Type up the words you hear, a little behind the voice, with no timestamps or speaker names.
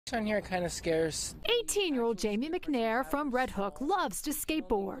Down here kind of scarce. 18-year-old Jamie McNair from Red Hook loves to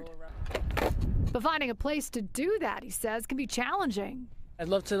skateboard. But finding a place to do that, he says, can be challenging. I'd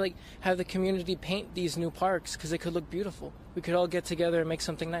love to have the community paint these new parks because they could look beautiful. We could all get together and make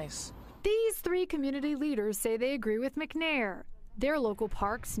something nice. These three community leaders say they agree with McNair. Their local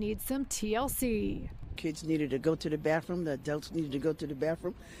parks need some TLC. Kids needed to go to the bathroom. The adults needed to go to the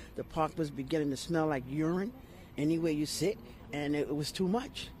bathroom. The park was beginning to smell like urine anywhere you sit, and it was too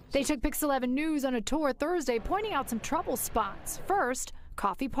much. They took Pix 11 News on a tour Thursday, pointing out some trouble spots. First,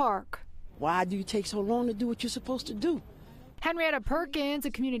 Coffey Park. Why do you take so long to do what you're supposed to do? Henrietta Perkins,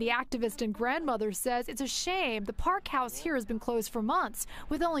 a community activist and grandmother, says it's a shame the park house here has been closed for months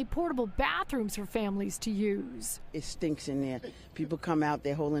with only portable bathrooms for families to use. It stinks in there. People come out,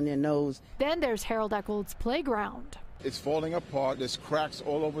 they're holding their nose. Then there's Harold Echold's playground. It's falling apart. There's cracks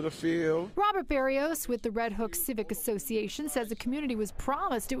all over the field. Robert Barrios with the Red Hook Civic Association says the community was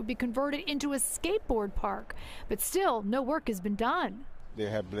promised it would be converted into a skateboard park, but still no work has been done. They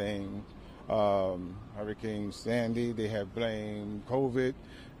have blamed Hurricane Sandy. They have blamed COVID.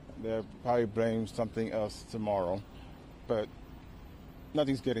 They'll probably blame something else tomorrow, but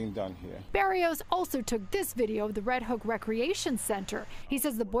nothing's getting done here. Barrios also took this video of the Red Hook Recreation Center. He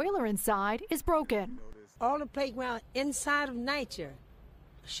says the boiler inside is broken. All the playground inside of nature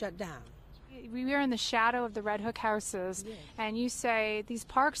shut down. We are in the shadow of the Red Hook houses, yes. And you say these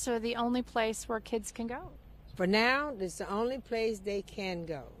parks are the only place where kids can go. For now, it's the only place they can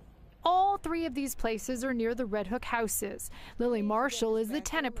go. All three of these places are near the Red Hook houses. Lily Marshall is the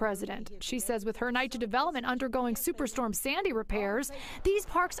tenant president. She says with her NYCHA development undergoing Superstorm Sandy repairs, these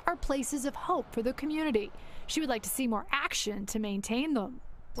parks are places of hope for the community. She would like to see more action to maintain them.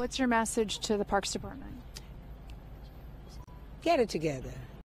 What's your message to the Parks Department? Get it together.